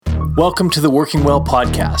Welcome to the Working Well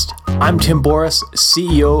podcast. I'm Tim Boris,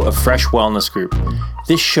 CEO of Fresh Wellness Group.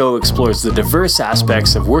 This show explores the diverse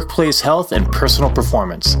aspects of workplace health and personal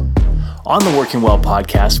performance. On the Working Well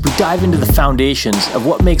podcast, we dive into the foundations of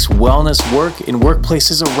what makes wellness work in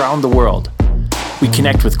workplaces around the world. We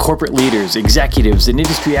connect with corporate leaders, executives, and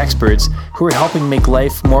industry experts who are helping make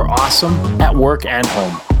life more awesome at work and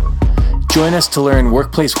home. Join us to learn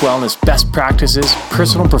workplace wellness best practices,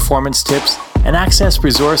 personal performance tips, and access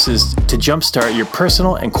resources to jumpstart your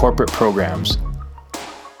personal and corporate programs.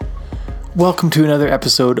 Welcome to another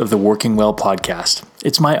episode of the Working Well podcast.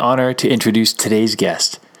 It's my honor to introduce today's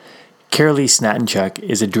guest. Kerilee Snatenchuk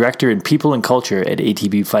is a director in people and culture at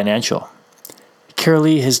ATB Financial.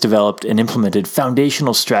 Kerilee has developed and implemented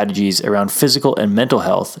foundational strategies around physical and mental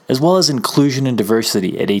health, as well as inclusion and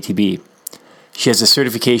diversity at ATB. She has a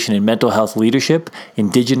certification in mental health leadership,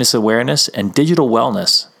 indigenous awareness, and digital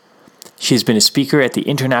wellness. She has been a speaker at the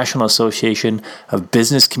International Association of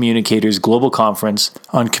Business Communicators Global Conference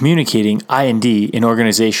on communicating I&D in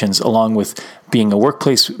organizations, along with being a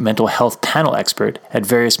workplace mental health panel expert at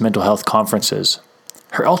various mental health conferences.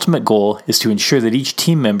 Her ultimate goal is to ensure that each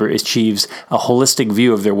team member achieves a holistic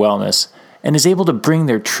view of their wellness and is able to bring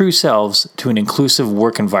their true selves to an inclusive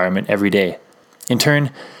work environment every day. In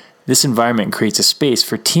turn, this environment creates a space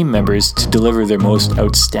for team members to deliver their most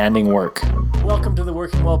outstanding work. Welcome to the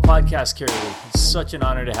Working Well podcast, Kerilee. It's such an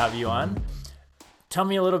honor to have you on. Tell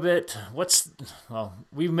me a little bit,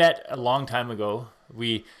 we met a long time ago.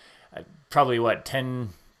 We probably 10,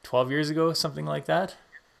 12 years ago, something like that?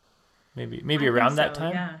 Maybe around that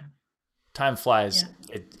time? Yeah. Time flies.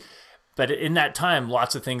 Yeah. But in that time,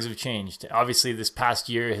 lots of things have changed. Obviously, this past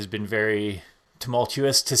year has been very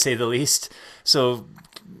tumultuous, to say the least. So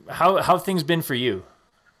how have things been for you?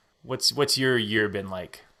 What's your year been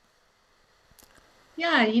like?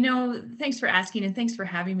 Yeah, thanks for asking and thanks for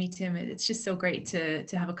having me, Tim. It's just so great to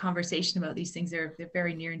have a conversation about these things. They're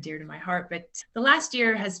very near and dear to my heart. But the last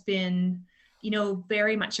year has been,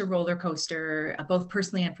 very much a roller coaster, both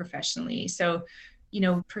personally and professionally. So,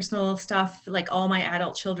 personal stuff, like all my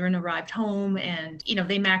adult children arrived home and,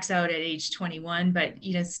 they max out at age 21, but,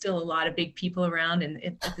 still a lot of big people around. And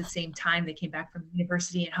at the same time, they came back from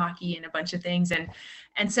university and hockey and a bunch of things.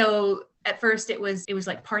 And so at first it was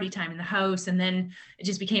like party time in the house. And then it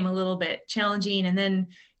just became a little bit challenging. And then,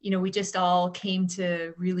 we just all came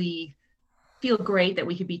to really feel great that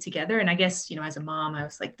we could be together. And I guess, as a mom, I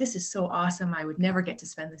was like, this is so awesome. I would never get to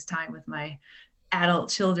spend this time with my adult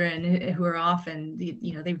children who are off and,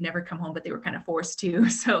 they've never come home, but they were kind of forced to.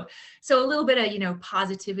 So a little bit of,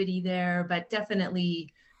 positivity there, but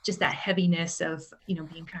definitely just that heaviness of,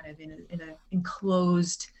 being kind of in an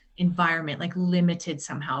enclosed environment, like limited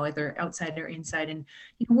somehow, either outside or inside. And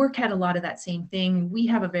work had a lot of that same thing. We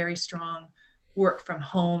have a very strong work from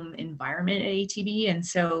home environment at ATB. And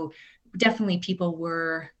so definitely people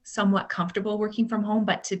were somewhat comfortable working from home,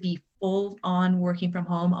 but to be full on working from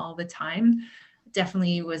home all the time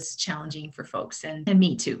definitely was challenging for folks and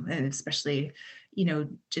me too, and especially,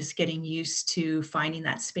 just getting used to finding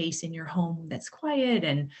that space in your home that's quiet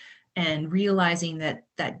and realizing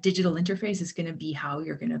that digital interface is going to be how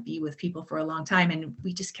you're going to be with people for a long time. And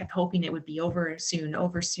we just kept hoping it would be over soon.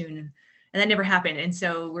 And that never happened. And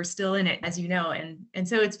so we're still in it, as you know, and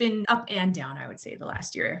so it's been up and down, I would say, the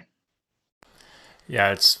last year.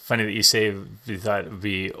 Yeah, it's funny that you say you thought it would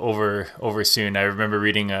be over soon. I remember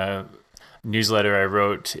reading a newsletter I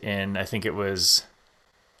wrote in, I think it was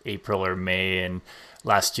April or May and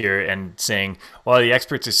last year, and saying, well, the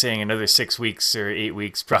experts are saying another 6 weeks or 8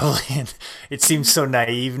 weeks probably. And it seems so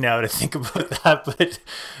naive now to think about that,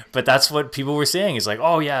 but that's what people were saying, is like,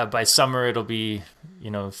 oh yeah, by summer it'll be,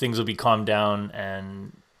 things will be calmed down.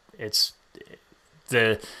 And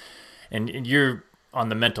and you're on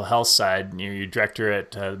the mental health side. You're director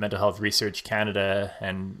at Mental Health Research Canada,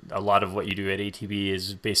 and a lot of what you do at ATB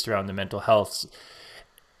is based around the mental health.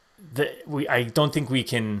 I don't think we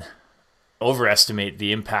can overestimate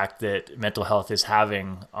the impact that mental health is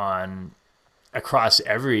having on across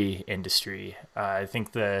every industry. I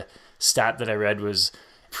think the stat that I read was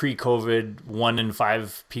pre-COVID, 1 in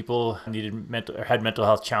 5 people had mental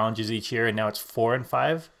health challenges each year, and now it's 4 in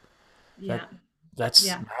 5. Yeah. That's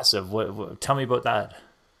massive. What tell me about that.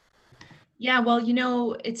 Yeah, well,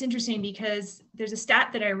 it's interesting because there's a stat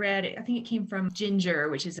that I read. I think it came from Ginger,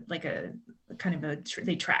 which is like a kind of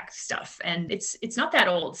they track stuff, and it's not that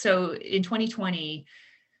old. So in 2020,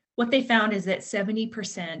 what they found is that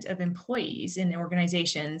 70% of employees in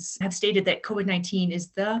organizations have stated that COVID-19 is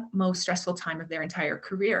the most stressful time of their entire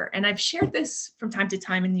career. And I've shared this from time to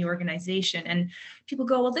time in the organization, and people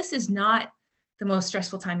go, well, this is not the most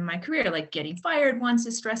stressful time in my career. Like getting fired once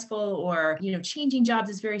is stressful, or, changing jobs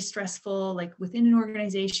is very stressful, like within an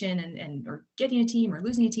organization, and or getting a team or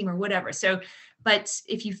losing a team or whatever. So, but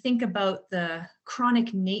if you think about the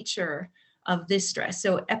chronic nature of this stress,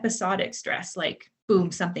 so episodic stress, like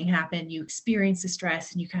boom, something happened, you experience the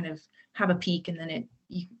stress and you kind of have a peak, and then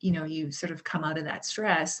you sort of come out of that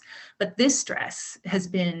stress. But this stress has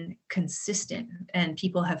been consistent and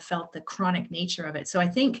people have felt the chronic nature of it. So I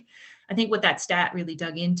think what that stat really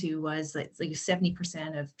dug into was that like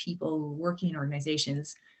 70% of people working in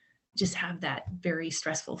organizations just have that very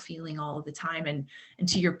stressful feeling all of the time. And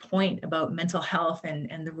to your point about mental health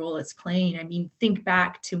and the role it's playing, I mean, think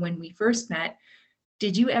back to when we first met.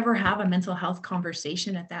 Did you ever have a mental health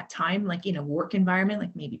conversation at that time, like in a work environment,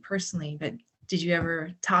 like maybe personally, but did you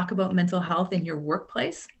ever talk about mental health in your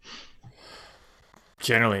workplace?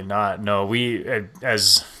 Generally not. No, we,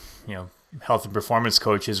 as you know, health and performance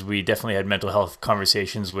coaches, we definitely had mental health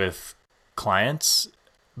conversations with clients,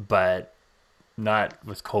 but not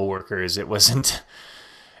with coworkers. It wasn't,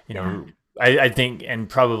 you Yeah. know, I think, and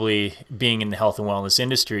probably being in the health and wellness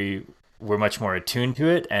industry, we're much more attuned to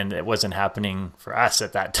it, and it wasn't happening for us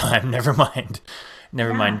at that time. Never mind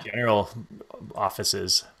Yeah. general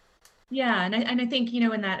offices. Yeah, and I think,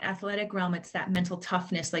 in that athletic realm, it's that mental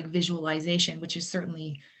toughness, like visualization, which is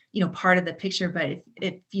certainly, part of the picture. But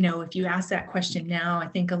if you ask that question now, I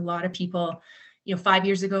think a lot of people, 5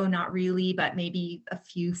 years ago, not really, but maybe a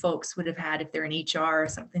few folks would have had, if they're in HR or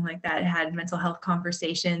something like that, had mental health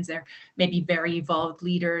conversations. They're maybe very evolved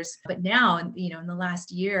leaders. But now, in the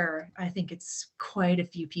last year, I think it's quite a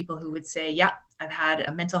few people who would say, yeah, I've had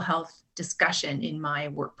a mental health discussion in my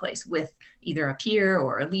workplace with either a peer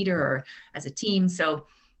or a leader or as a team. So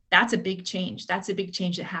that's a big change. That's a big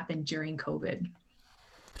change that happened during COVID.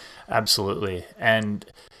 Absolutely. And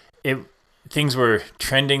it things were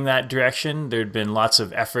trending that direction. There'd been lots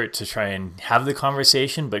of effort to try and have the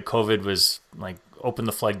conversation, but COVID was like open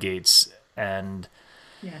the floodgates. And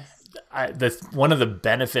Yes. one of the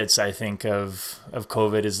benefits I think of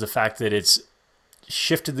COVID is the fact that it's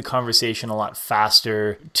shifted the conversation a lot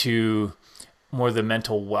faster to more the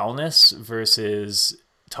mental wellness versus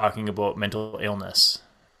talking about mental illness.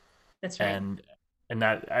 That's right. and and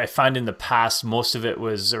that I find in the past most of it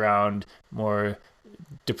was around more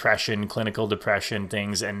depression, clinical depression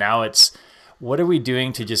things, and now it's what are we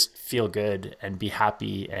doing to just feel good and be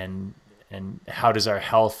happy, and how does our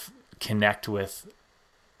health connect with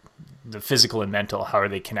the physical and mental? How are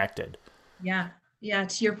they connected? Yeah. Yeah.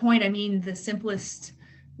 To your point, I mean, the simplest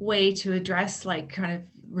way to address like kind of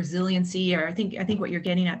resiliency, or I think what you're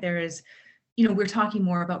getting at there is, we're talking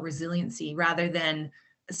more about resiliency rather than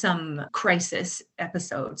some crisis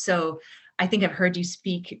episode. So I think I've heard you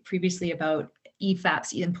speak previously about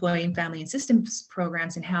EFAPs, Employee and Family and Systems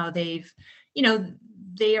programs, and how you know,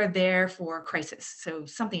 they are there for crisis. So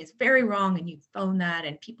something is very wrong and you phone that,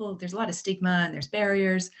 and people, there's a lot of stigma and there's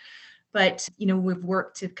barriers. But, we've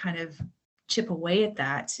worked to kind of chip away at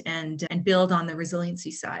that and build on the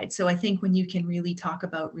resiliency side. So I think when you can really talk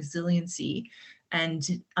about resiliency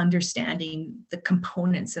and understanding the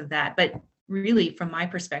components of that, but really from my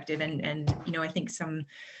perspective, and I think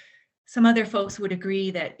some other folks would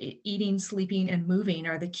agree that eating, sleeping, and moving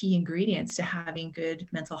are the key ingredients to having good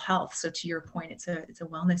mental health. So to your point, it's a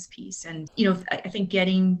wellness piece. And I think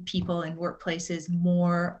getting people in workplaces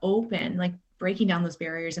more open, like breaking down those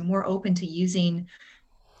barriers and more open to using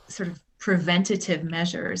sort of preventative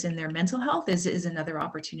measures in their mental health is another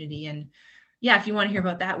opportunity. And yeah, if you want to hear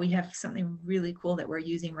about that, we have something really cool that we're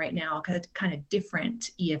using right now, kind of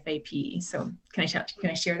different EFAP. So can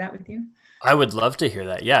I share that with you? I would love to hear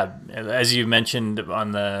that. Yeah, as you mentioned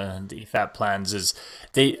on the EFAP plans, is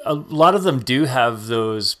they a lot of them do have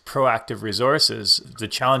those proactive resources. The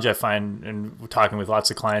challenge I find, and talking with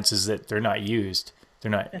lots of clients, is that they're not used.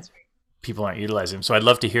 They're not That's People aren't utilizing them. So I'd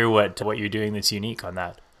love to hear what you're doing that's unique on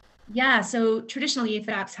that. Yeah, so traditional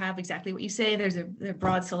EFAPs have exactly what you say. There's a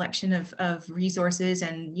broad selection of resources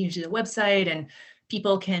and usually a website, and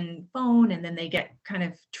people can phone and then they get kind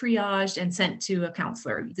of triaged and sent to a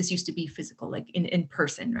counselor. This used to be physical, like in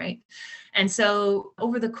person, right? And so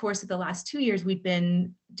over the course of the last 2 years, we've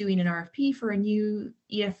been doing an RFP for a new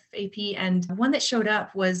EFAP. And one that showed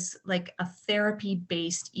up was like a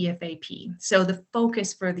therapy-based EFAP. So the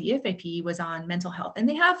focus for the EFAP was on mental health. And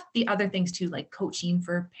they have the other things too, like coaching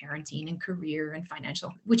for parenting and career and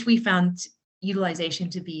financial, which we found utilization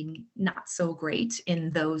to be not so great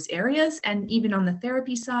in those areas. And even on the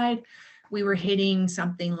therapy side, we were hitting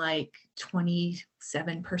something like 27%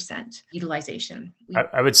 utilization.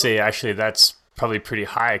 I would say actually that's probably pretty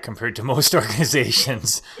high compared to most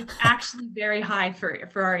organizations. It's actually very high for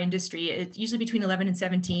our industry. It's usually between 11 and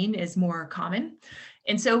 17 is more common.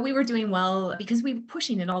 And so we were doing well because we were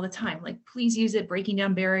pushing it all the time. Like, please use it, breaking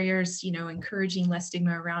down barriers, encouraging less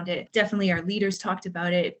stigma around it. Definitely our leaders talked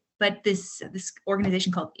about it. But this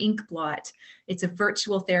organization called Inkblot, it's a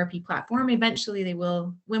virtual therapy platform. Eventually they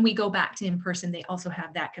will, when we go back to in person, they also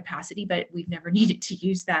have that capacity, but we've never needed to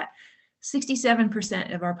use that.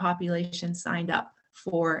 67% of our population signed up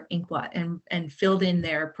for Inkblot and filled in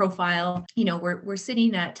their profile. We're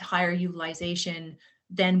sitting at higher utilization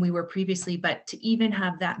than we were previously, but to even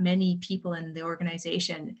have that many people in the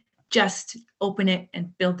organization just open it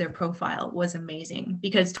and build their profile was amazing,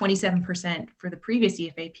 because 27% for the previous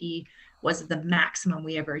EFAP was the maximum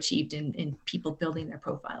we ever achieved in people building their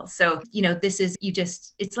profiles. So, this is,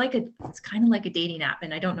 it's kind of like a dating app.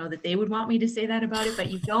 And I don't know that they would want me to say that about it, but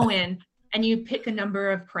you go in and you pick a number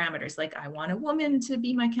of parameters, like, I want a woman to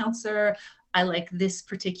be my counselor. I like this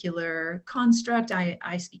particular construct.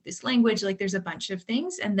 I speak this language. Like, there's a bunch of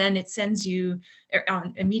things. And then it sends you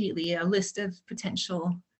on immediately a list of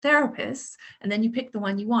potential therapists. And then you pick the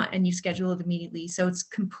one you want and you schedule it immediately. So it's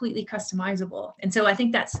completely customizable. And so I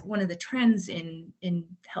think that's one of the trends in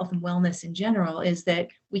health and wellness in general, is that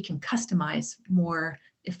we can customize more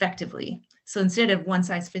effectively. So instead of one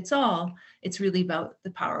size fits all, it's really about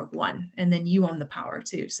the power of one, and then you own the power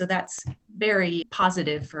too. So that's very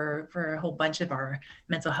positive for a whole bunch of our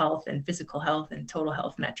mental health and physical health and total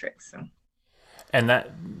health metrics. So. And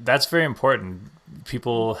that's very important.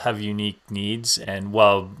 People have unique needs, and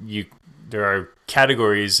while there are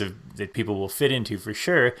categories that people will fit into for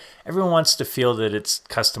sure, everyone wants to feel that it's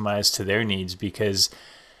customized to their needs, because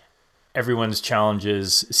everyone's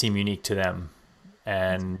challenges seem unique to them.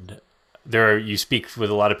 And you speak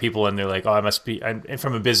with a lot of people and they're like, oh, and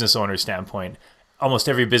from a business owner standpoint, almost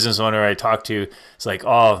every business owner I talk to is like,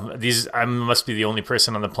 oh, I must be the only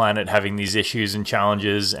person on the planet having these issues and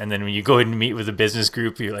challenges. And then when you go and meet with a business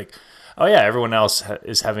group, you're like, oh yeah, everyone else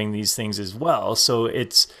is having these things as well. So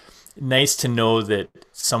it's nice to know that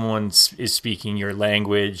someone is speaking your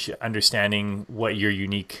language, understanding what your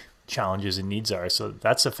unique challenges and needs are. So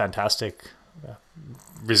that's a fantastic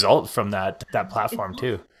result from that platform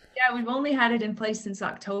too. Yeah, we've only had it in place since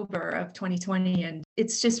October of 2020, and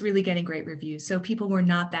it's just really getting great reviews. So people were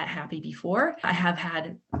not that happy before. I have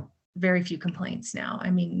had very few complaints now.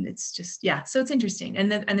 I mean, it's just, yeah, so it's interesting.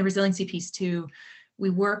 And the resiliency piece too,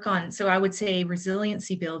 we work on, so I would say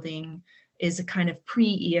resiliency building is a kind of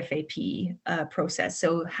pre-EFAP process.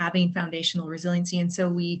 So having foundational resiliency. And so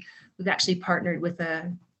we've actually partnered with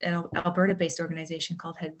an Alberta-based organization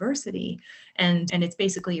called Headversity, and it's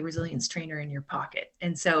basically a resilience trainer in your pocket.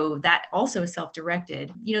 And so that also is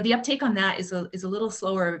self-directed. The uptake on that is a little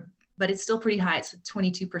slower, but it's still pretty high. It's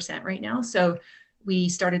 22% right now. So we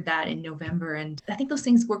started that in November, and I think those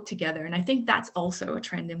things work together. And I think that's also a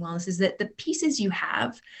trend in wellness, is that the pieces you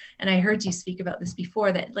have, and I heard you speak about this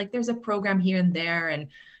before, that like there's a program here and there, and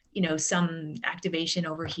some activation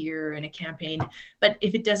over here and a campaign, but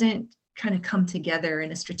if it doesn't kind of come together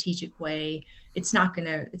in a strategic way, it's not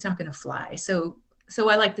gonna fly. So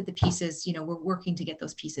I like that the pieces, we're working to get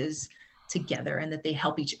those pieces together and that they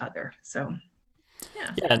help each other. So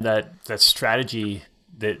yeah, and that strategy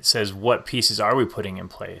that says what pieces are we putting in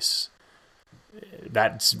place,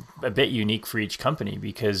 that's a bit unique for each company,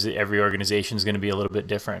 because every organization is going to be a little bit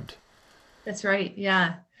different. That's right.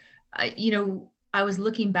 Yeah. I was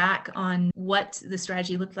looking back on what the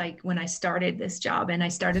strategy looked like when I started this job, and I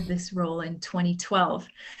started this role in 2012.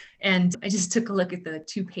 And I just took a look at the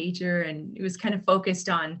 2-pager, and it was kind of focused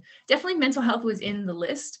on, definitely mental health was in the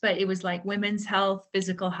list, but it was like women's health,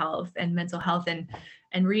 physical health, and mental health.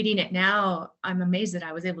 And reading it now, I'm amazed that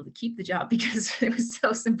I was able to keep the job, because it was so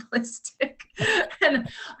simplistic. And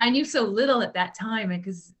I knew so little at that time,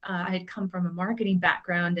 because I had come from a marketing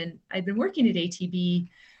background, and I'd been working at ATB.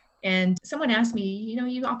 And someone asked me,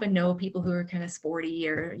 you often know people who are kind of sporty,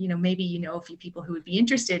 or, maybe a few people who would be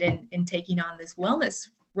interested in taking on this wellness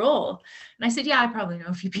role. And I said, yeah, I probably know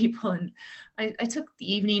a few people. And I took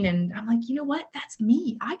the evening, and I'm like, you know what? That's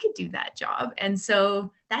me. I could do that job. And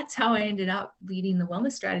so that's how I ended up leading the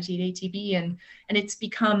wellness strategy at ATB. And it's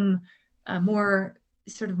become more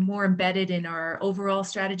embedded in our overall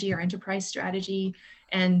strategy, our enterprise strategy.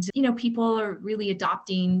 And, people are really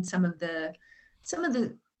adopting some of the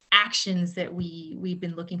actions that we've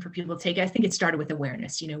been looking for people to take. I think it started with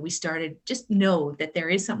awareness. We started, just know that there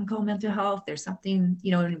is something called mental health. There's something,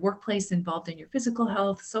 in the workplace involved in your physical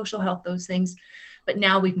health, social health, those things. But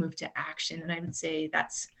now we've moved to action. And I would say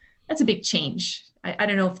that's a big change. I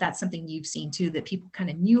don't know if that's something you've seen too, that people kind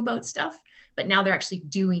of knew about stuff, but now they're actually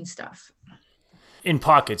doing stuff. In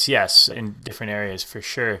pockets, yes, in different areas for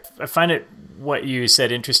sure. I find it what you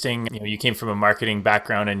said interesting. You came from a marketing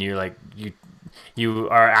background, and you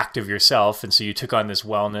are active yourself, and so you took on this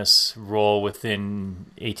wellness role within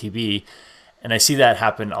ATB. And I see that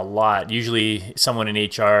happen a lot. Usually, someone in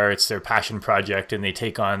HR, it's their passion project, and they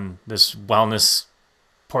take on this wellness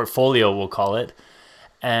portfolio, we'll call it.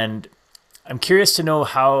 And I'm curious to know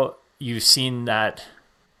how you've seen that,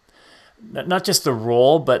 not just the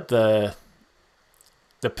role, but the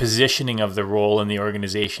positioning of the role in the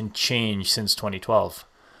organization change since 2012.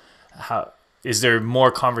 How is there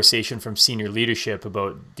more conversation from senior leadership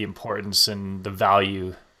about the importance and the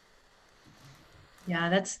value? Yeah,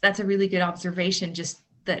 that's a really good observation. Just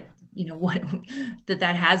that, what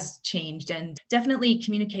that has changed, and definitely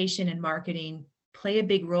communication and marketing play a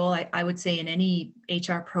big role. I would say in any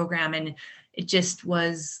HR program, and it just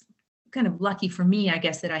was kind of lucky for me, I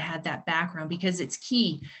guess, that I had that background because it's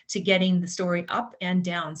key to getting the story up and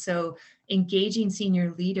down. So engaging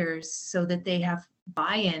senior leaders so that they have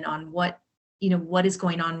buy-in on what is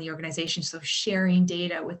going on in the organization. So sharing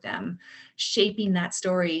data with them, shaping that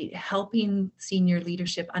story, helping senior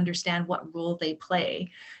leadership understand what role they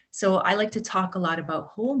play. So I like to talk a lot about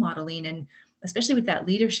whole modeling, and especially with that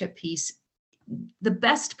leadership piece, the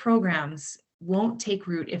best programs won't take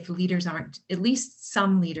root if leaders aren't, at least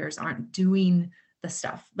some leaders aren't doing the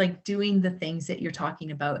stuff, like doing the things that you're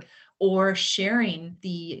talking about, or sharing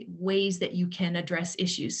the ways that you can address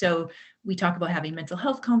issues. So we talk about having mental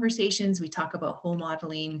health conversations, we talk about whole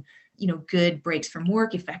modeling, good breaks from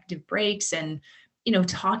work, effective breaks, and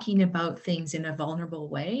talking about things in a vulnerable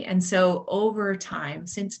way. And so over time,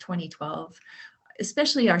 since 2012,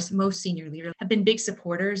 especially our most senior leaders have been big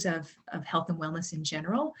supporters of health and wellness in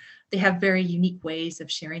general. They have very unique ways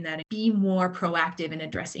of sharing that and be more proactive in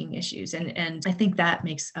addressing issues. And I think that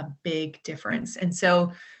makes a big difference. And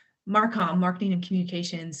so Marcom, marketing and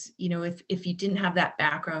communications, if you didn't have that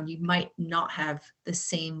background, you might not have the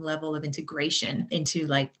same level of integration into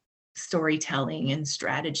like storytelling and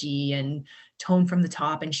strategy and tone from the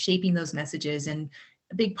top and shaping those messages. And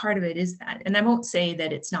a big part of it is that. And I won't say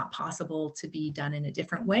that it's not possible to be done in a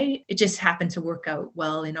different way. It just happened to work out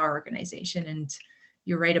well in our organization. And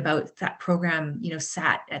you're right about that program,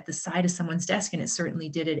 sat at the side of someone's desk, and it certainly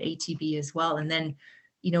did at ATB as well. And then,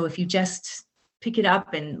 if you just pick it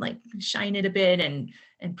up and like shine it a bit and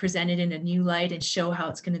present it in a new light and show how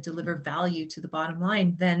it's going to deliver value to the bottom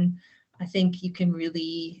line, then I think you can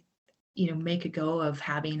really, make a go of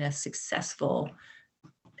having a successful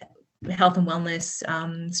health and wellness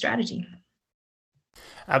strategy.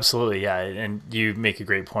 Absolutely, yeah. And you make a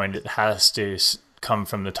great point. It has to come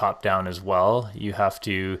from the top down as well. You have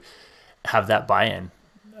to have that buy-in.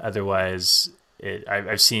 Otherwise,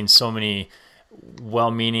 I've seen so many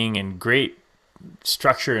well-meaning and great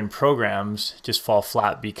structure and programs just fall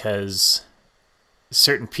flat because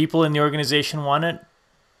certain people in the organization want it,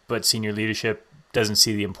 but senior leadership doesn't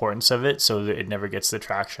see the importance of it, so it never gets the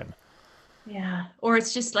traction. Yeah, or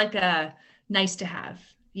it's just like a nice to have.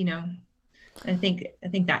 I think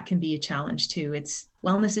that can be a challenge too. It's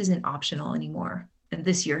wellness isn't optional anymore, and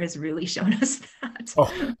this year has really shown us that.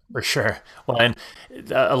 Oh, for sure. Well, and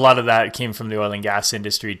a lot of that came from the oil and gas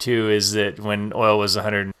industry too, is that when oil was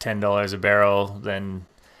 $110 a barrel, then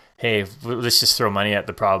hey, let's just throw money at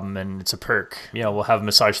the problem and it's a perk. We'll have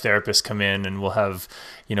massage therapists come in, and we'll have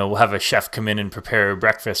a chef come in and prepare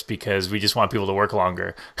breakfast because we just want people to work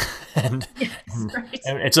longer. and, Yes, right.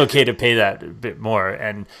 and it's okay to pay that a bit more.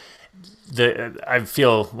 And I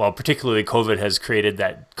feel, well, particularly COVID has created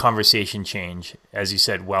that conversation change. As you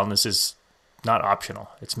said, wellness is not optional;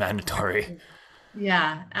 it's mandatory.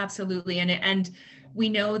 Yeah, absolutely. And we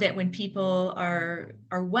know that when people are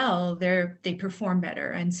well, they perform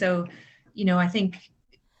better. And so, I think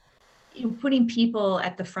putting people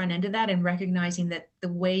at the front end of that and recognizing that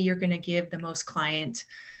the way you're going to give the most client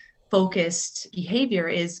focused behavior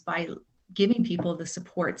is by giving people the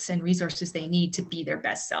supports and resources they need to be their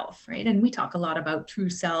best self, right? And we talk a lot about true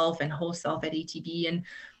self and whole self at ATB, and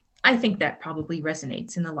I think that probably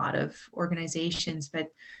resonates in a lot of organizations.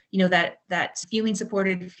 But that feeling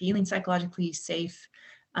supported, feeling psychologically safe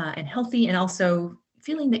and healthy, and also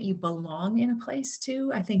feeling that you belong in a place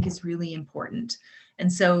too, I think is really important.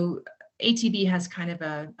 And so ATB has kind of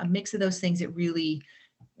a mix of those things that really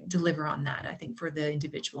deliver on that, I think, for the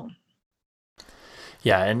individual.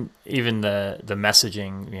 Yeah, and even the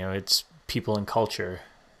messaging, it's people and culture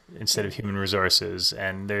instead of human resources,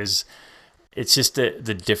 and it's just the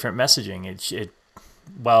different messaging.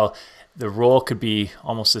 While the role could be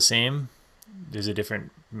almost the same, there's a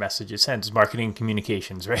different message it sends. Marketing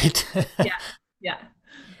communications, right? Yeah. Yeah.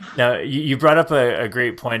 Now, you brought up a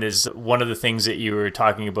great point. Is one of the things that you were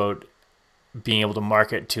talking about being able to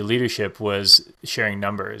market to leadership was sharing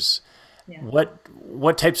numbers. Yeah.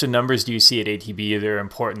 What types of numbers do you see at ATB that are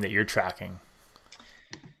important that you're tracking?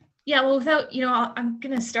 Yeah, well, without, I'm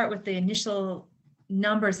going to start with the initial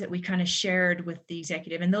numbers that we kind of shared with the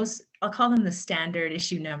executive. And those, I'll call them the standard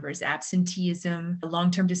issue numbers: absenteeism,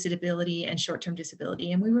 long-term disability, and short-term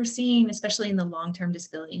disability. And we were seeing, especially in the long-term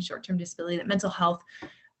disability and short-term disability, that mental health,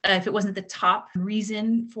 if it wasn't the top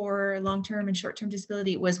reason for long-term and short-term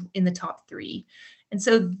disability, it was in the top three. And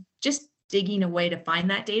so just digging away to find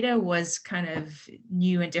that data was kind of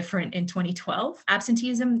new and different in 2012.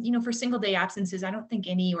 Absenteeism, for single day absences, I don't think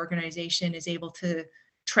any organization is able to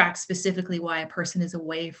track specifically why a person is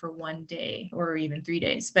away for 1 day or even 3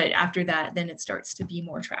 days. But after that, then it starts to be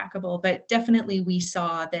more trackable. But definitely we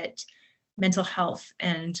saw that mental health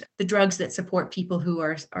and the drugs that support people who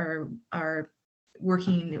are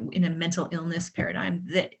working in a mental illness paradigm,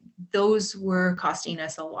 that those were costing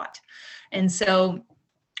us a lot. And so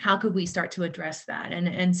how could we start to address that?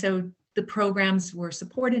 And so the programs were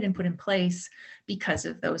supported and put in place because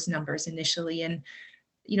of those numbers initially. And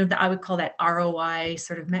I would call that ROI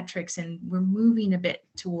sort of metrics. And we're moving a bit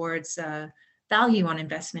towards value on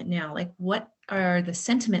investment now. Like, what are the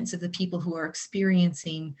sentiments of the people who are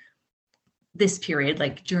experiencing this period,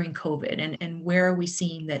 like during COVID, and where are we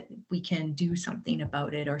seeing that we can do something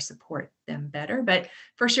about it or support them better? But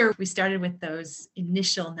for sure, we started with those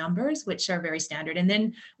initial numbers, which are very standard. And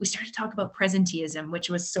then we started to talk about presenteeism, which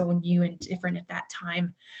was so new and different at that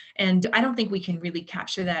time. And I don't think we can really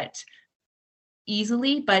capture that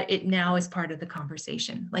easily, but it now is part of the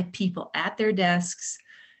conversation. Like, people at their desks,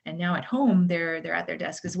 and now at home, they're at their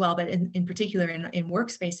desk as well, but in particular in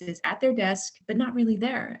workspaces, at their desk, but not really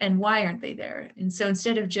there. And why aren't they there? And so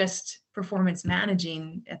instead of just performance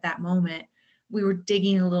managing at that moment, we were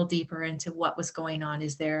digging a little deeper into what was going on.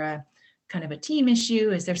 Is there a kind of a team issue?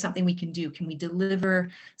 Is there something we can do? Can we deliver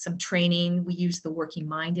some training? We use the Working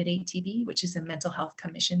Mind at ATB, which is a mental health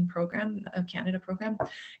commission program, a Canada program.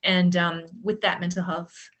 And with that mental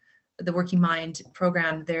health, the Working Mind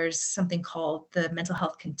program, there's something called the mental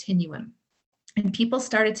health continuum. And people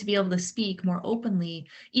started to be able to speak more openly,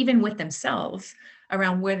 even with themselves,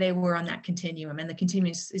 around where they were on that continuum. And the continuum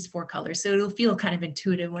is 4 colors. So it'll feel kind of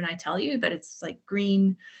intuitive when I tell you, but it's like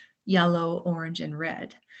green, yellow, orange, and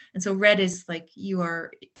red. And so red is like you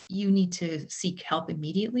need to seek help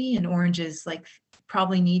immediately. And orange is like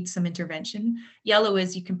probably need some intervention. Yellow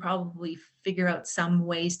is you can probably figure out some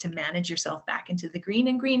ways to manage yourself back into the green,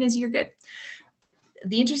 and green is you're good.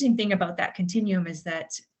 The interesting thing about that continuum is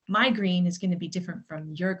that my green is going to be different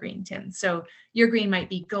from your green, Tim. So your green might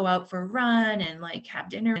be go out for a run and like have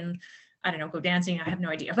dinner and I don't know, go dancing. I have no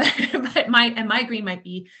idea, but my green might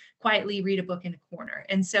be quietly read a book in a corner.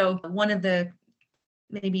 And so one of the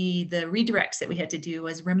maybe the redirects that we had to do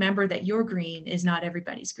was remember that your green is not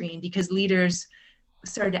everybody's green, because leaders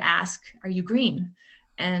started to ask, are you green?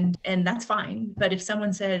 And that's fine. But if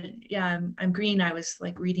someone said, yeah, I'm green, I was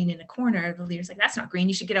like reading in a corner, the leader's like, that's not green,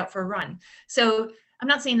 you should get out for a run. So I'm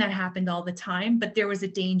not saying that happened all the time, but there was a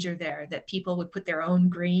danger there that people would put their own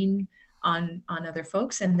green on other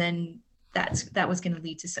folks, and then that was going to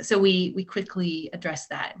lead to. So we quickly addressed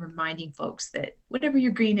that, reminding folks that whatever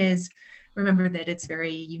your green is, remember that it's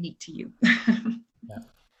very unique to you. Yeah,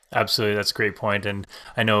 absolutely. That's a great point. And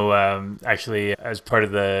I know actually, as part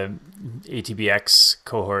of the ATBX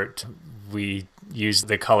cohort, we used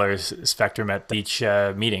the colors spectrum at each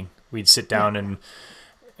meeting. We'd sit down and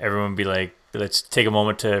everyone would be like, let's take a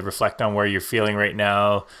moment to reflect on where you're feeling right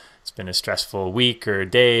now. It's been a stressful week or a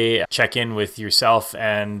day. Check in with yourself,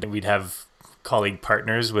 and we'd have colleague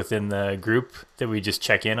partners within the group that we just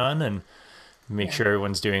check in on and make sure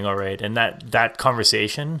everyone's doing all right. And that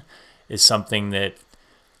conversation is something that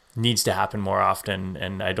needs to happen more often.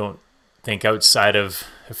 And I don't think outside of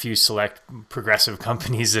a few select progressive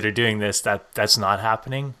companies that are doing this, that's not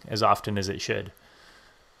happening as often as it should.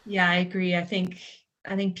 Yeah, I agree. I think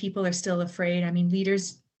people are still afraid. I mean,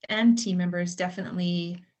 leaders and team members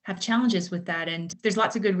definitely have challenges with that, and there's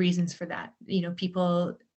lots of good reasons for that.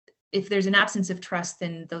 People, if there's an absence of trust,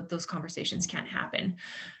 then those conversations can't happen.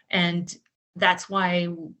 And that's why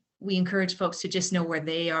we encourage folks to just know where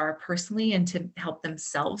they are personally and to help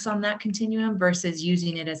themselves on that continuum versus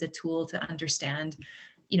using it as a tool to understand,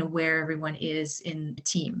 where everyone is in the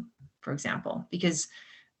team, for example, because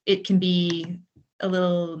it can be a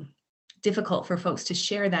little difficult for folks to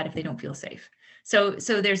share that if they don't feel safe. So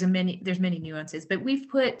there's many nuances, but we've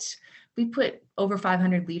put over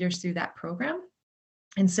 500 leaders through that program.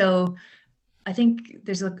 And so I think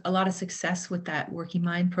there's a lot of success with that Working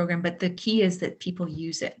Mind program, but the key is that people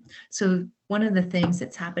use it. So one of the things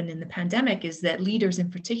that's happened in the pandemic is that leaders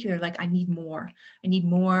in particular, like, I need more. I need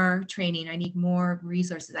more training. I need more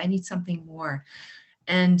resources. I need something more.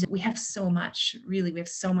 And we have so much, really, we have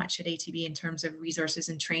so much at ATB in terms of resources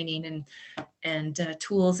and training and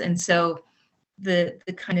tools. And so the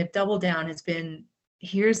kind of double down has been,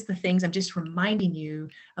 here's the things, I'm just reminding you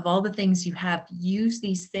of all the things you have, use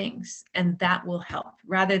these things and that will help,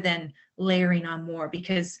 rather than layering on more.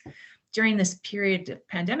 Because during this period of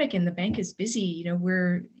pandemic and the bank is busy,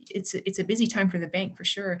 it's a busy time for the bank for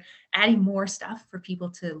sure. Adding more stuff for people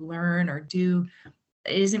to learn or do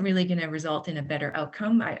isn't really going to result in a better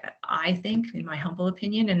outcome, I think, in my humble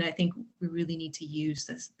opinion. And I think we really need to use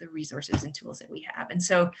the resources and tools that we have. And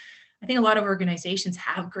so I think a lot of organizations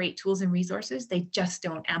have great tools and resources. They just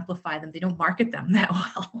don't amplify them. They don't market them that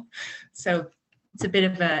well. So it's a bit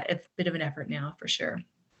of an effort now, for sure.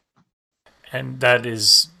 And that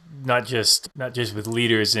is not just with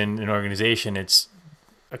leaders in an organization, it's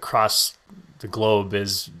across the globe.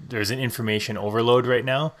 There's an information overload right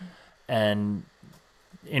now, and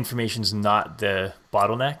information's not the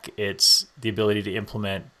bottleneck. It's the ability to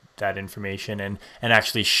implement that information and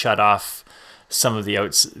actually shut off some of the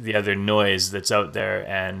other noise that's out there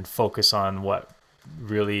and focus on what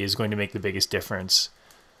really is going to make the biggest difference.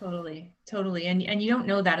 Totally. And you don't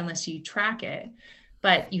know that unless you track it,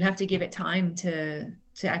 but you have to give it time to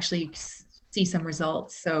actually see some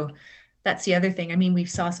results. So that's the other thing. I mean, we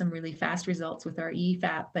saw some really fast results with our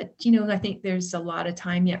EFAP, but I think there's a lot of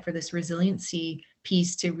time yet for this resiliency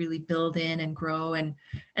piece to really build in and grow, and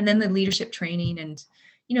then the leadership training. And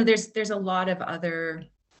there's a lot of other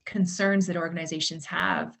concerns that organizations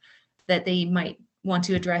have that they might want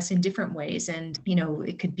to address in different ways. And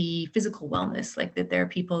it could be physical wellness, like that there are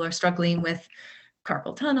people are struggling with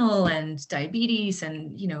carpal tunnel and diabetes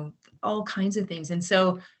and all kinds of things. And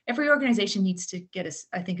so every organization needs to get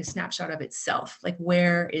a snapshot of itself. Like,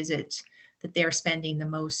 where is it that they're spending the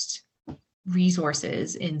most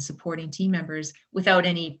resources in supporting team members without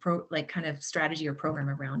any kind of strategy or program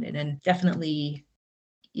around it? And definitely,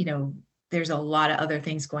 there's a lot of other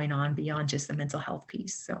things going on beyond just the mental health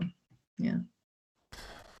piece. So, yeah.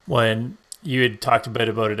 When you had talked a bit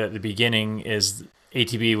about it at the beginning, is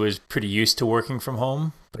ATB was pretty used to working from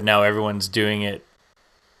home, but now everyone's doing it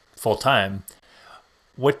full time.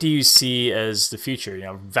 What do you see as the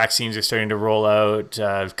future? Vaccines are starting to roll out.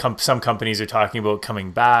 Some companies are talking about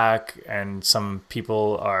coming back, and some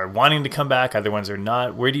people are wanting to come back. Other ones are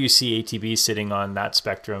not. Where do you see ATB sitting on that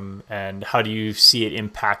spectrum, and how do you see it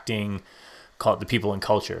impacting, call it, the people and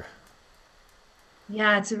culture?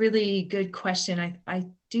 Yeah, it's a really good question. I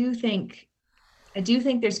do think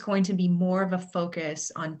there's going to be more of a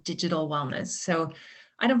focus on digital wellness. So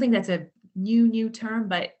I don't think that's a new term,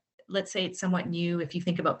 but let's say it's somewhat new. If you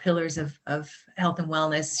think about pillars of health and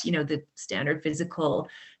wellness, the standard physical,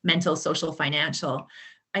 mental, social, financial,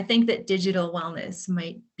 I think that digital wellness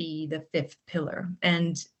might be the fifth pillar.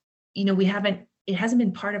 And, it hasn't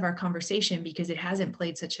been part of our conversation because it hasn't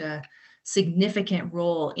played such a significant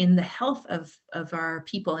role in the health of our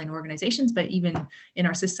people and organizations, but even in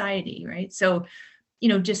our society, right? So,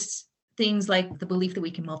 just things like the belief that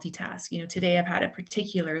we can multitask. Today I've had a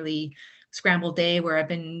particularly scrambled day where I've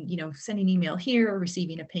been, sending email here or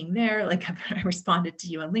receiving a ping there, like I responded to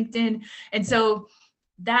you on LinkedIn. And so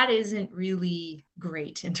that isn't really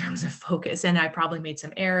great in terms of focus. And I probably made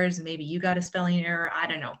some errors. Maybe you got a spelling error. I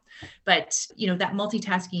don't know. But, that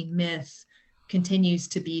multitasking myth continues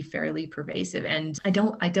to be fairly pervasive. And I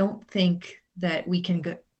don't think that we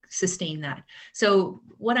can sustain that. So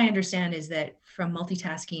what I understand is that from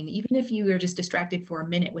multitasking, even if you are just distracted for a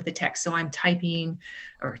minute with a text, so I'm typing,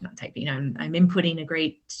 or not typing, I'm inputting a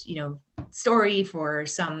great, story for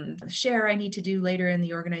some share I need to do later in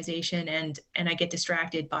the organization, and I get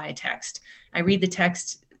distracted by a text. I read the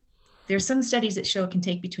text. There's some studies that show it can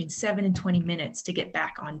take between 7 and 20 minutes to get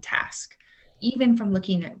back on task, even from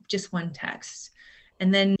looking at just one text.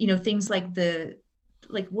 And then, things like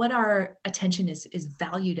what our attention is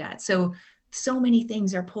valued at. So many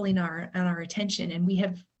things are pulling our attention, and we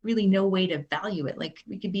have really no way to value it. Like,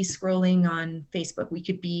 we could be scrolling on Facebook, we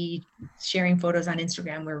could be sharing photos on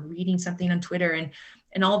Instagram, we're reading something on Twitter,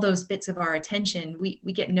 and all those bits of our attention, we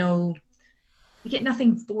get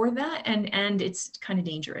nothing for that. And it's kind of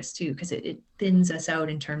dangerous too, because it thins us out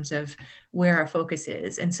in terms of where our focus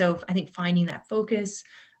is. And so I think finding that focus,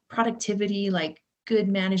 productivity, like good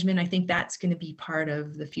management, I think that's going to be part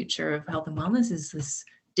of the future of health and wellness, is this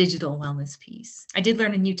digital wellness piece. I did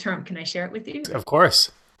learn a new term. Can I share it with you? Of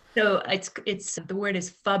course. So it's the word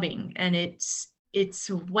is phubbing, and it's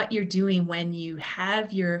what you're doing when you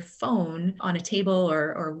have your phone on a table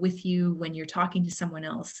or with you when you're talking to someone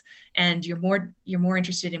else, and you're more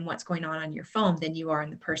interested in what's going on your phone than you are in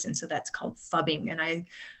the person. So that's called phubbing. And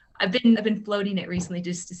I've been floating it recently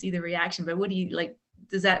just to see the reaction. But what do you like?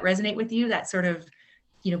 Does that resonate with you? That sort of,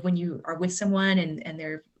 when you are with someone and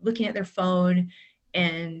they're looking at their phone,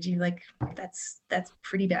 and you're like, that's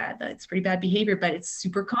pretty bad. That's pretty bad behavior, but it's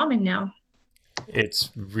super common now. It's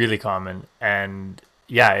really common, and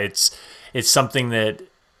yeah, it's something that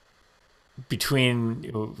between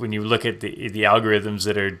when you look at the algorithms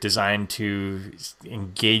that are designed to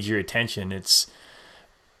engage your attention, it's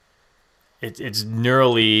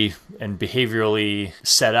neurally and behaviorally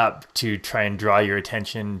set up to try and draw your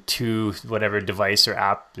attention to whatever device or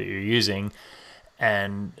app that you're using.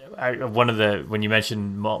 And when you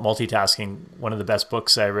mentioned multitasking, one of the best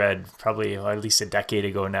books I read probably at least a decade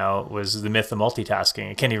ago now was The Myth of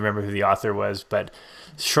Multitasking. I can't even remember who the author was, but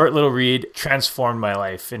short little read, transformed my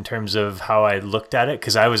life in terms of how I looked at it.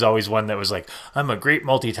 Because I was always one that was like, I'm a great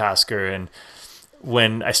multitasker. And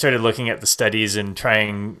when I started looking at the studies and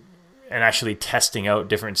trying and actually testing out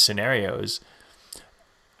different scenarios,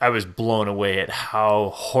 I was blown away at how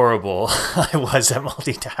horrible I was at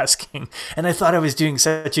multitasking. And I thought I was doing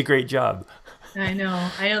such a great job. I know.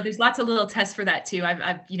 I know. There's lots of little tests for that too.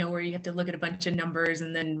 Where you have to look at a bunch of numbers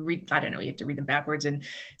and then read, I don't know, you have to read them backwards. And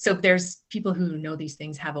so there's people who know these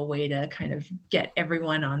things have a way to kind of get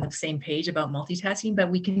everyone on the same page about multitasking, but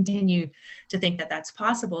we continue to think that that's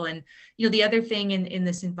possible. And, the other thing in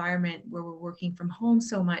this environment where we're working from home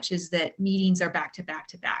so much is that meetings are back to back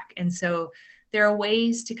to back. And so there are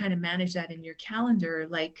ways to kind of manage that in your calendar,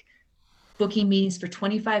 like booking meetings for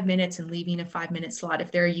 25 minutes and leaving a 5-minute slot if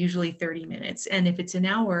they're usually 30 minutes. And if it's an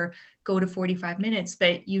hour, go to 45 minutes.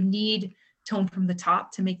 But you need tone from the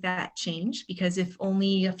top to make that change, because if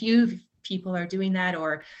only a few people are doing that,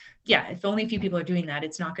 if only a few people are doing that,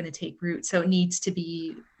 it's not going to take root. So it needs to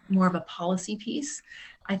be more of a policy piece,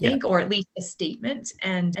 I Yeah. think, or at least a statement.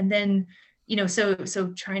 And then,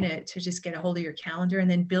 so trying to just get a hold of your calendar,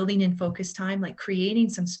 and then building in focus time, like creating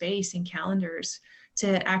some space in calendars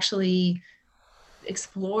to actually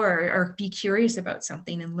explore or be curious about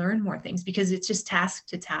something and learn more things, because it's just task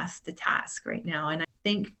to task to task right now. And I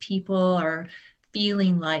think people are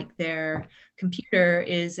feeling like their computer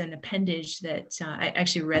is an appendage that I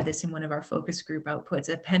actually read this in one of our focus group outputs,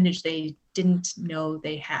 appendage they didn't know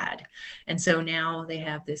they had. And so now they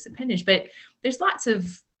have this appendage. But there's lots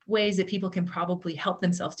of ways that people can probably help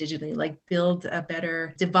themselves digitally, like build a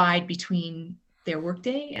better divide between their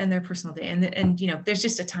workday and their personal day. And there's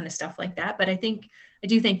just a ton of stuff like that. But I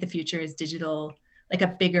do think the future is digital, like a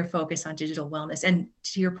bigger focus on digital wellness. And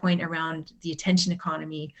to your point around the attention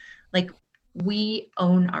economy, like we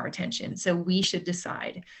own our attention, so we should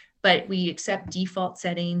decide. But we accept default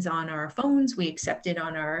settings on our phones. We accept it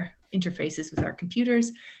on our interfaces with our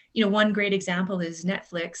computers. One great example is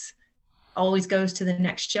Netflix always goes to the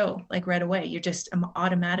next show, like right away. You're just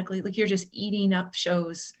automatically, like, you're just eating up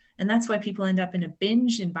shows. And that's why people end up in a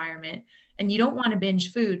binge environment. And you don't want to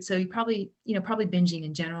binge food. So you probably binging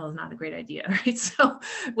in general is not a great idea, right? So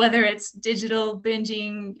whether it's digital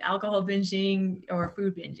binging, alcohol binging, or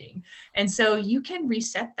food binging. And so you can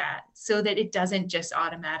reset that so that it doesn't just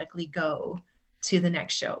automatically go to the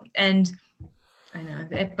next show. And I know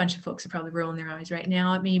a bunch of folks are probably rolling their eyes right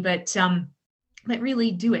now at me, but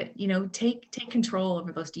really do it. Take control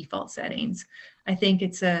over those default settings. I think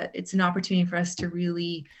it's an opportunity for us to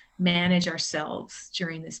really manage ourselves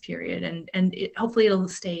during this period, and hopefully it'll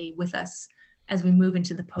stay with us as we move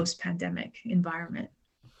into the post-pandemic environment.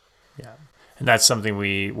 Yeah. And that's something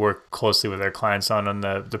we work closely with our clients on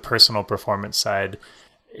the personal performance side,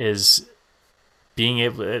 is being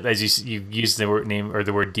able, as you use the word name or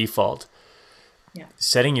the word default, Yeah.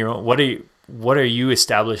 setting your own, what are you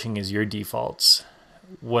establishing as your defaults?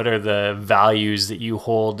 What are the values that you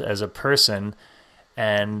hold as a person?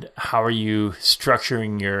 And how are you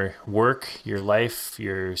structuring your work, your life,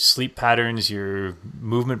 your sleep patterns, your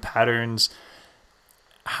movement patterns?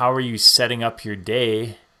 How are you setting up your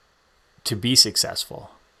day to be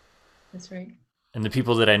successful? That's right. And the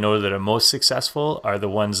people that I know that are most successful are the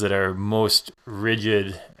ones that are most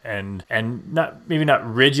rigid and not, maybe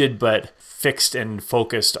not rigid, but fixed and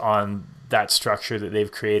focused on that structure that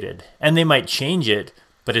they've created. And they might change it,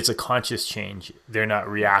 but it's a conscious change. They're not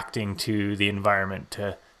reacting to the environment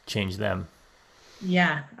to change them.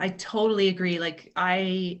 Yeah, I totally agree. Like,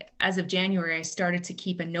 as of January, I started to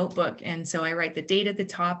keep a notebook. And so I write the date at the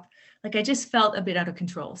top. Like, I just felt a bit out of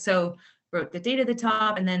control. So wrote the date at the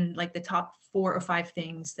top, and then like the top 4 or 5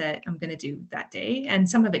 things that I'm going to do that day. And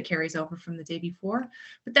some of it carries over from the day before.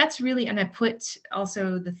 But that's really, and I put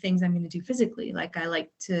also the things I'm going to do physically. Like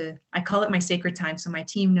I call it my sacred time. So my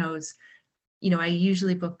team knows, I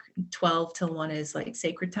usually book 12 till 1 is like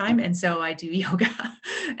sacred time. And so I do yoga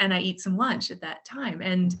and I eat some lunch at that time.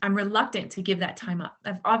 And I'm reluctant to give that time up.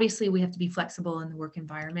 Obviously, we have to be flexible in the work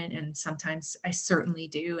environment. And sometimes I certainly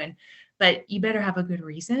do. But you better have a good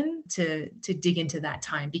reason to dig into that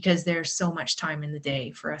time, because there's so much time in the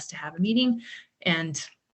day for us to have a meeting. And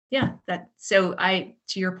yeah, to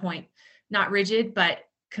your point, not rigid, but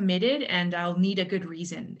committed, and I'll need a good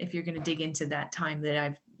reason if you're going to dig into that time that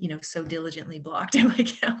I've so diligently blocked in my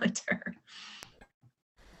calendar.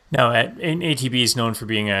 Now, ATB is known for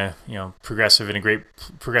being a progressive and a great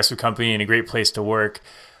progressive company and a great place to work.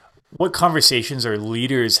 What conversations are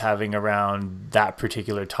leaders having around that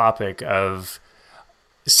particular topic of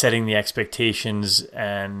setting the expectations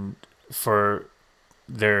and for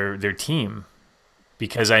their team?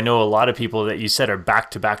 Because I know a lot of people that you said are back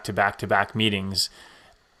to back to back to back meetings,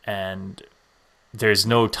 and there's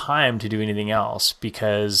no time to do anything else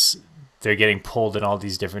because they're getting pulled in all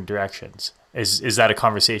these different directions. Is that a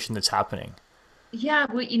conversation that's happening? Yeah,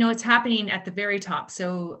 well, it's happening at the very top.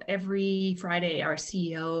 So every Friday, our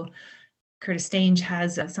CEO, Kerilee Snatenchuk,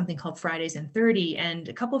 has something called Fridays in 30. And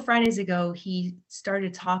a couple of Fridays ago, he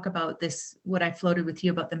started to talk about this, what I floated with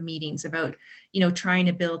you about the meetings, about, trying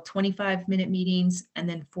to build 25-minute meetings and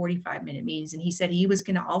then 45-minute meetings. And he said he was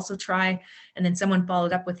going to also try. And then someone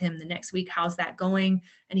followed up with him the next week. How's that going?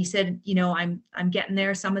 And he said, I'm getting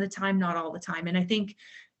there some of the time, not all the time. And I think,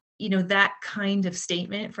 that kind of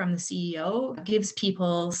statement from the CEO gives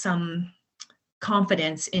people some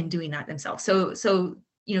confidence in doing that themselves. So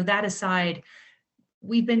that aside,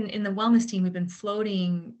 we've been in the wellness team, we've been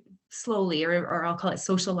floating slowly, or I'll call it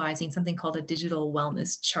socializing, something called a digital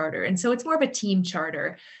wellness charter. And so it's more of a team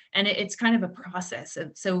charter, and it's kind of a process.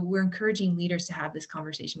 So we're encouraging leaders to have this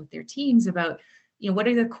conversation with their teams about, what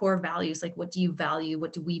are the core values? Like, what do you value?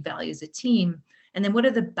 What do we value as a team? And then what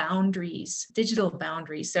are the boundaries, digital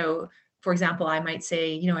boundaries? So for example, I might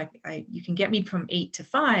say, you can get me from 8 to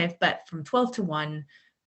 5, but from 12 to 1,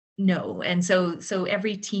 no. And so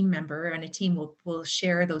every team member and a team will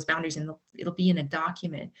share those boundaries, and it'll be in a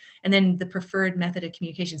document. And then the preferred method of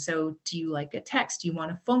communication. So do you like a text? Do you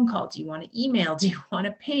want a phone call? Do you want an email? Do you want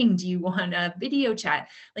a ping? Do you want a video chat?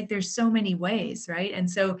 Like, there's so many ways, right?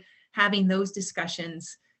 And so having those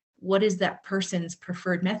discussions, what is that person's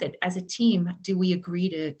preferred method? As a team, do we agree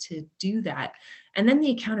to do that? And then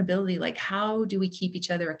the accountability, like, how do we keep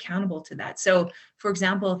each other accountable to that? So for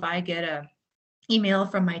example, if I get a email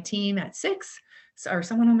from my team at 6, or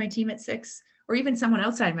someone on my team at 6, or even someone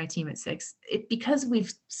outside my team at 6, because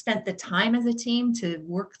we've spent the time as a team to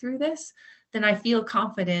work through this, then I feel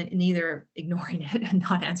confident in either ignoring it and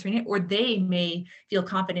not answering it, or they may feel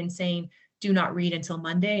confident in saying, do not read until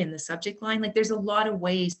Monday in the subject line. Like, there's a lot of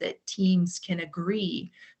ways that teams can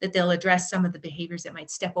agree that they'll address some of the behaviors that might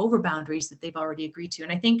step over boundaries that they've already agreed to.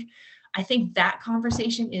 And I think that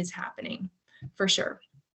conversation is happening for sure.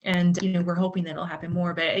 And, we're hoping that it'll happen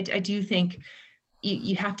more, but I do think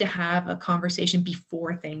you have to have a conversation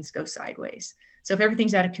before things go sideways. So if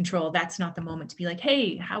everything's out of control, that's not the moment to be like,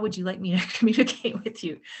 hey, how would you like me to communicate with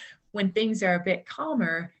you? When things are a bit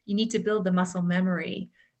calmer, you need to build the muscle memory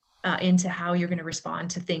into how you're going to respond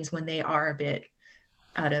to things when they are a bit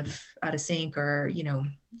out of sync, or,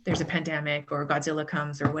 there's a pandemic or Godzilla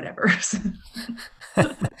comes or whatever.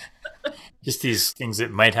 Just these things that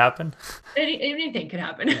might happen. Anything could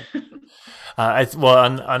happen.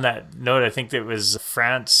 Well, on that note, I think it was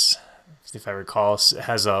France, if I recall,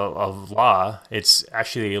 has a law. It's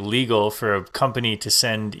actually illegal for a company to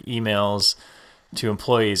send emails to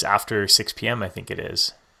employees after 6 p.m. I think it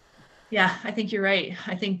is. Yeah, I think you're right.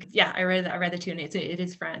 I think, yeah, I read that too, and it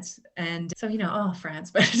is France. And so,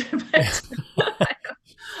 France, but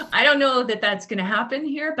I don't know that that's going to happen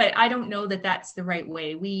here, but I don't know that that's the right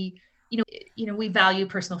way. We value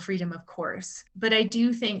personal freedom, of course, but I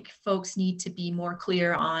do think folks need to be more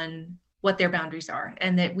clear on what their boundaries are,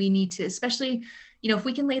 and that we need to, especially, if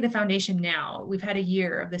we can lay the foundation now, we've had a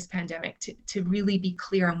year of this pandemic to really be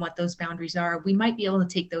clear on what those boundaries are. We might be able to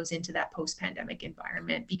take those into that post-pandemic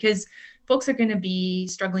environment, because folks are going to be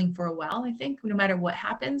struggling for a while. I think no matter what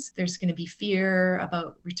happens, there's going to be fear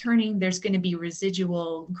about returning. There's going to be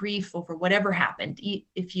residual grief over whatever happened.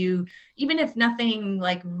 Even if nothing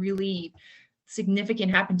like really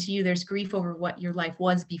significant happened to you, there's grief over what your life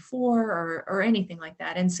was before, or anything like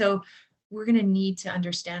that. And so we're going to need to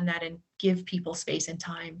understand that and give people space and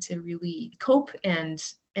time to really cope and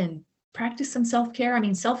practice some self-care. I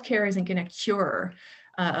mean, self-care isn't going to cure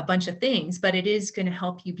a bunch of things, but it is going to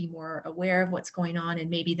help you be more aware of what's going on and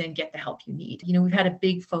maybe then get the help you need. We've had a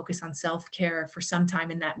big focus on self-care for some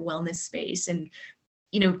time in that wellness space. And,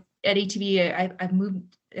 at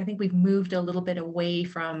ATB, I think we've moved a little bit away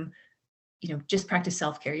from, just practice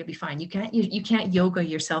self-care. You'll be fine. You can't yoga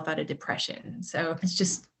yourself out of depression. So it's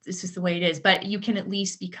just the way it is, but you can at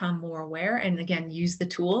least become more aware and again, use the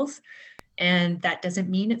tools. And that doesn't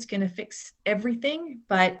mean it's going to fix everything,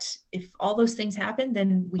 but if all those things happen,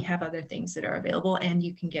 then we have other things that are available and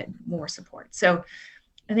you can get more support. So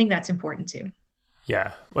I think that's important too.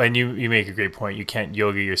 Yeah. Well, and you make a great point. You can't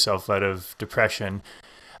yoga yourself out of depression.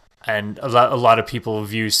 And a lot of people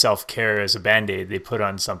view self-care as a Band-Aid. They put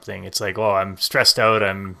on something. It's like, oh, I'm stressed out.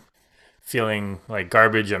 I'm feeling like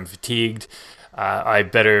garbage. I'm fatigued. I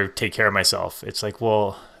better take care of myself. It's like,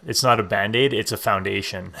 well, it's not a Band-Aid. It's a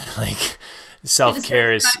foundation. Like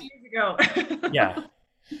self-care is, 5 years ago. yeah.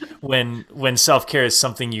 When self-care is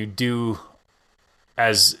something you do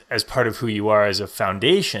as part of who you are as a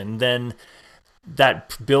foundation, then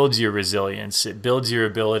that builds your resilience. It builds your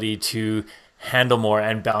ability to handle more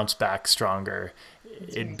and bounce back stronger.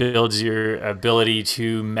 It builds your ability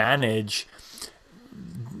to manage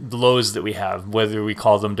the lows that we have, whether we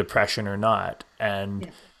call them depression or not.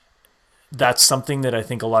 And that's something that I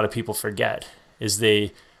think a lot of people forget, is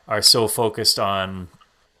they are so focused on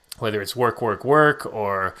whether it's work,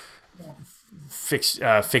 or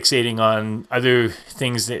fixating on other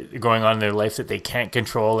things that are going on in their life that they can't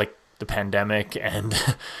control, like the pandemic. And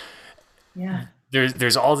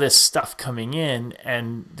there's all this stuff coming in,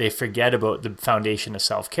 and they forget about the foundation of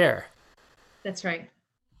self-care. That's right.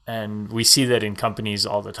 And we see that in companies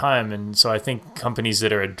all the time. And so I think companies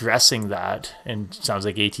that are addressing that, and it sounds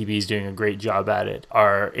like ATB is doing a great job at it,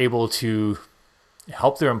 are able to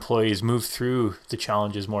help their employees move through the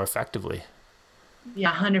challenges more effectively.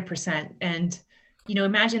 Yeah, 100%. And,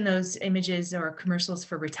 imagine those images or commercials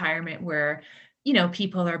for retirement where,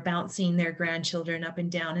 people are bouncing their grandchildren up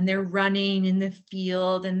and down and they're running in the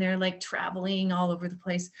field and they're like traveling all over the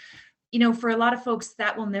place. For a lot of folks,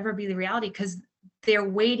 that will never be the reality because they're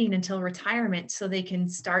waiting until retirement so they can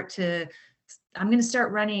I'm going to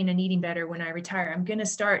start running and eating better when I retire. I'm going to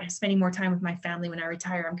start spending more time with my family when I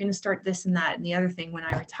retire. I'm going to start this and that and the other thing when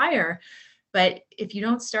I retire. But if you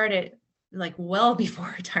don't start it like well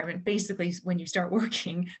before retirement, basically when you start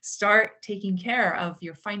working, start taking care of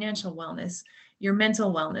your financial wellness, your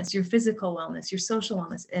mental wellness, your physical wellness, your social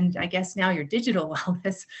wellness, and I guess now your digital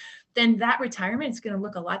wellness, then that retirement is going to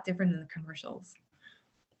look a lot different than the commercials.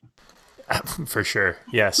 For sure.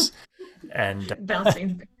 Yes. And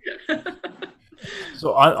bouncing.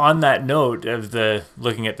 So on that note of the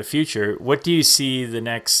looking at the future, what do you see the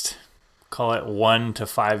next, call it 1 to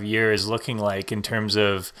 5 years looking like in terms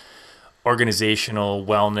of organizational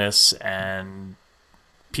wellness and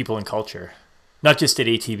people and culture? Not just at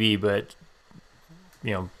ATB, but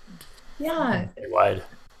wide.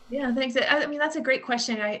 Yeah, thanks. I mean, that's a great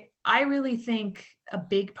question. I really think a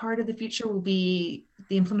big part of the future will be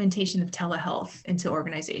the implementation of telehealth into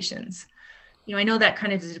organizations. I know that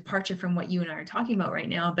kind of is a departure from what you and I are talking about right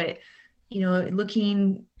now, but,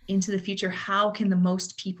 looking into the future, how can the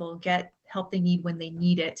most people get help they need when they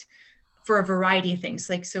need it for a variety of things?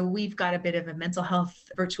 So we've got a bit of a mental health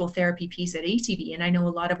virtual therapy piece at ATB, and I know a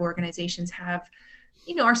lot of organizations have,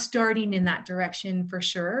 are starting in that direction for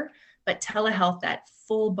sure. But telehealth, that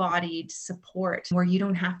full-bodied support where you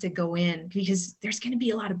don't have to go in, because there's going to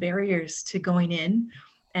be a lot of barriers to going in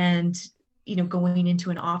and, going into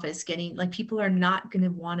an office, people are not going to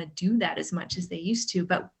want to do that as much as they used to,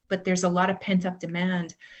 but there's a lot of pent-up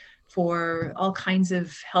demand for all kinds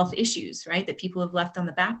of health issues, right, that people have left on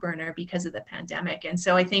the back burner because of the pandemic. And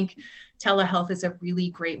so I think telehealth is a really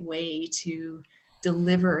great way to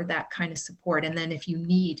deliver that kind of support. And then if you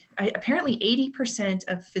need, apparently 80%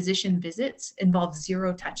 of physician visits involve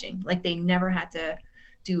zero touching, like they never had to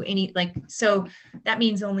do any, so that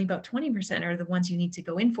means only about 20% are the ones you need to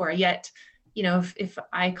go in for. Yet, if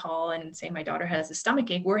I call and say my daughter has a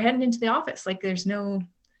stomach ache, we're heading into the office. There's no,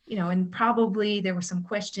 and probably there were some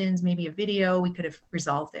questions, maybe a video, we could have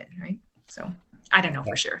resolved it, right? So I don't know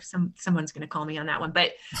for sure. Someone's going to call me on that one,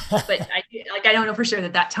 but I don't know for sure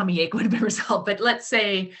that tummy ache would have been resolved. But let's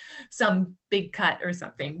say some big cut or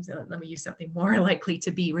something. So let me use something more likely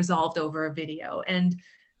to be resolved over a video. And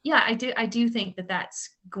yeah, I do think that that's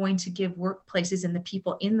going to give workplaces and the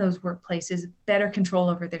people in those workplaces better control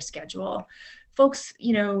over their schedule. Folks,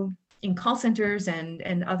 in call centers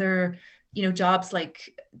and other jobs,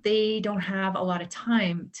 they don't have a lot of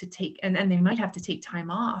time to take, and they might have to take time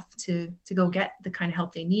off to go get the kind of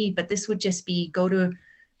help they need. But this would just be go to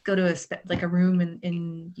go to like a room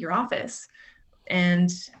in your office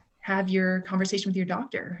and have your conversation with your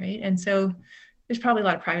doctor, right? And so there's probably a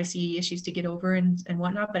lot of privacy issues to get over and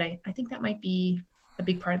whatnot, but I think that might be a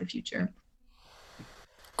big part of the future.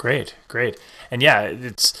 Great, great. And yeah,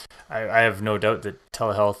 I have no doubt that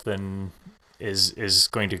telehealth then is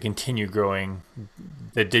going to continue growing.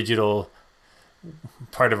 The digital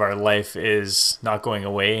part of our life is not going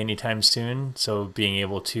away anytime soon. So being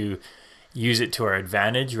able to use it to our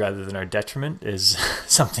advantage rather than our detriment is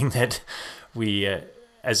something that we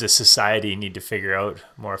as a society need to figure out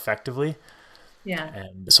more effectively. Yeah.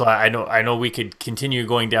 And so I know we could continue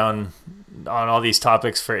going down on all these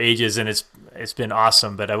topics for ages, and it's been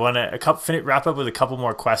awesome. But I want to wrap up with a couple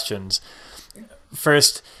more questions.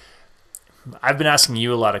 First, I've been asking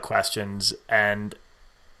you a lot of questions, and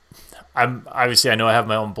I know I have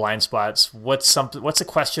my own blind spots. What's a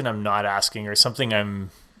question I'm not asking, or something I'm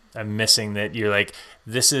missing that you're like,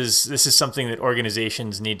 this is something that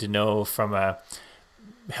organizations need to know from a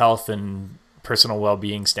health and personal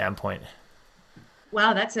well-being standpoint?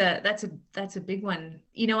 Wow, that's a big one.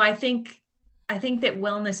 I think that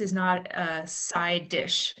wellness is not a side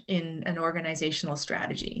dish in an organizational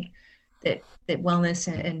strategy. That wellness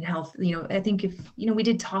and health, I think if we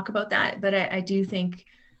did talk about that, but I do think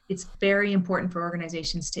it's very important for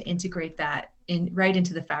organizations to integrate that in right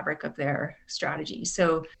into the fabric of their strategy.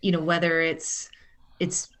 So, whether it's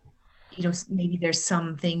maybe there's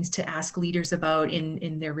some things to ask leaders about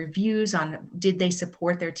in their reviews on, did they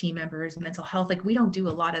support their team members' mental health? Like, we don't do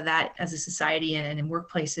a lot of that as a society and in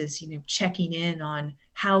workplaces, checking in on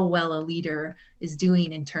how well a leader is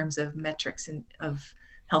doing in terms of metrics and of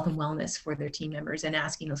health and wellness for their team members, and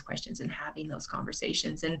asking those questions and having those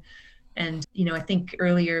conversations. And I think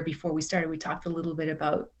earlier, before we started, we talked a little bit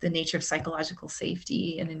about the nature of psychological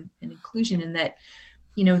safety and inclusion, and that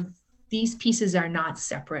these pieces are not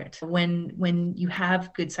separate. When you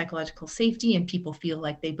have good psychological safety and people feel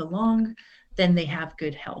like they belong, then they have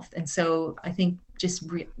good health. And so I think just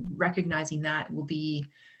recognizing that would be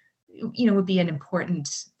an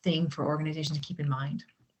important thing for organizations to keep in mind.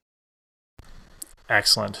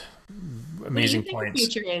 Excellent. What do you Amazing think the points.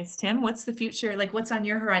 future is, Tim? What's the future? Like, what's on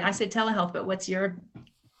your horizon? I said telehealth, but what's your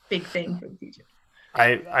big thing for the future?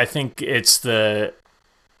 I think it's an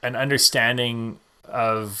understanding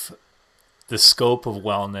of the scope of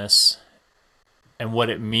wellness and what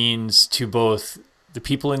it means to both the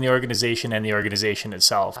people in the organization and the organization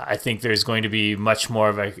itself. I think there's going to be much more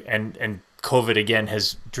of and COVID again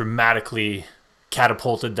has dramatically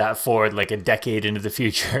catapulted that forward like a decade into the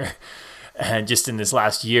future and just in this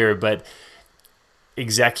last year. But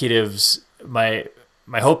executives, my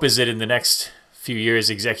hope is that in the next few years,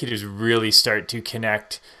 executives really start to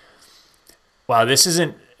connect. Wow, this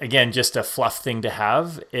isn't, again, just a fluff thing to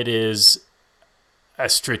have. It is a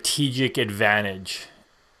strategic advantage.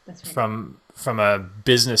 That's right. From a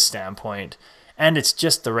business standpoint, and it's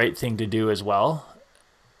just the right thing to do as well.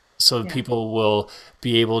 So Yeah. people will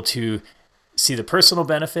be able to see the personal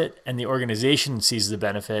benefit, and the organization sees the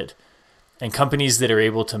benefit. And companies that are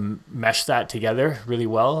able to mesh that together really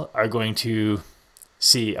well are going to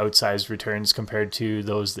see outsized returns compared to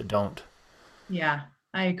those that don't. Yeah,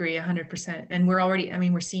 I agree 100%. And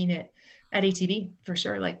we're seeing it at ATB for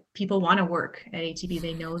sure. Like, people want to work at ATB.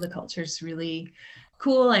 They know the culture is really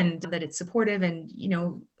cool and that it's supportive. And,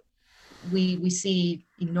 we see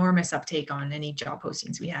enormous uptake on any job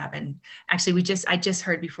postings we have. And actually, I just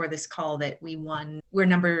heard before this call that we're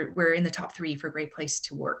in the top 3 for Great Place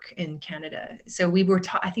to Work in Canada. So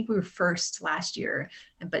I think we were first last year,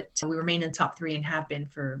 but we remain in the top 3 and have been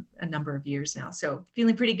for a number of years now. So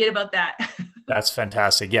feeling pretty good about that. That's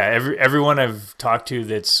fantastic. Yeah, everyone I've talked to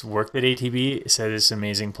that's worked at ATB said it's an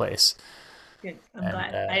amazing place. Good. I'm And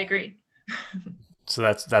glad. I agree. so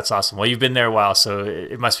that's awesome. Well, you've been there a while, so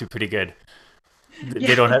it must be pretty good. They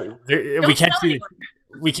Yeah. don't have. We Don't can't tell see. anyone.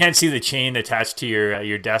 We can't see the chain attached to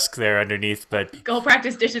your desk there underneath, but Go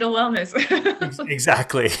practice digital wellness.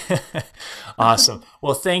 exactly. Awesome.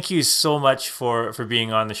 Well, thank you so much for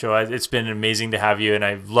being on the show. It's been amazing to have you, and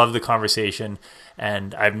I love the conversation.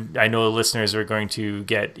 And I know the listeners are going to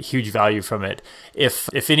get huge value from it.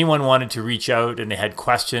 If anyone wanted to reach out and they had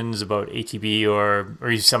questions about ATB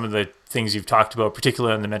or some of the things you've talked about,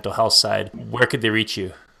 particularly on the mental health side, where could they reach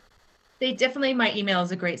you? My email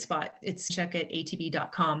is a great spot. It's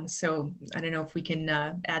chuck@atb.com. So I don't know if we can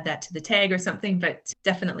add that to the tag or something, but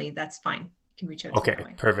definitely that's fine. You can reach out to me Okay, that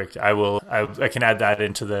way. perfect. I can add that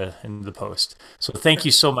into the post. So thank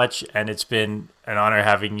you so much, and it's been an honor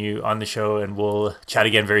having you on the show, and we'll chat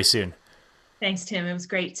again very soon. Thanks, Tim. It was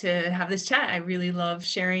great to have this chat. I really love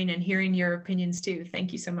sharing and hearing your opinions too.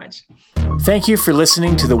 Thank you so much. Thank you for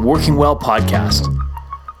listening to the Working Well podcast.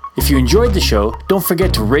 If you enjoyed the show, don't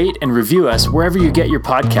forget to rate and review us wherever you get your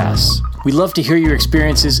podcasts. We love to hear your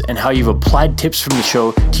experiences and how you've applied tips from the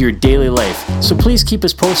show to your daily life, so please keep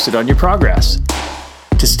us posted on your progress.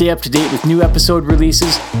 To stay up to date with new episode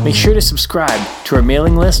releases, make sure to subscribe to our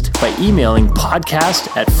mailing list by emailing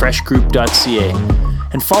podcast@freshgroup.ca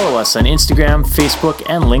and follow us on Instagram, Facebook,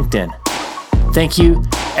 and LinkedIn. Thank you,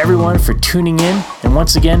 everyone, for tuning in. And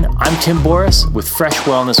once again, I'm Tim Boris with Fresh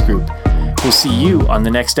Wellness Group. We'll see you on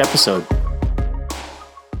the next episode.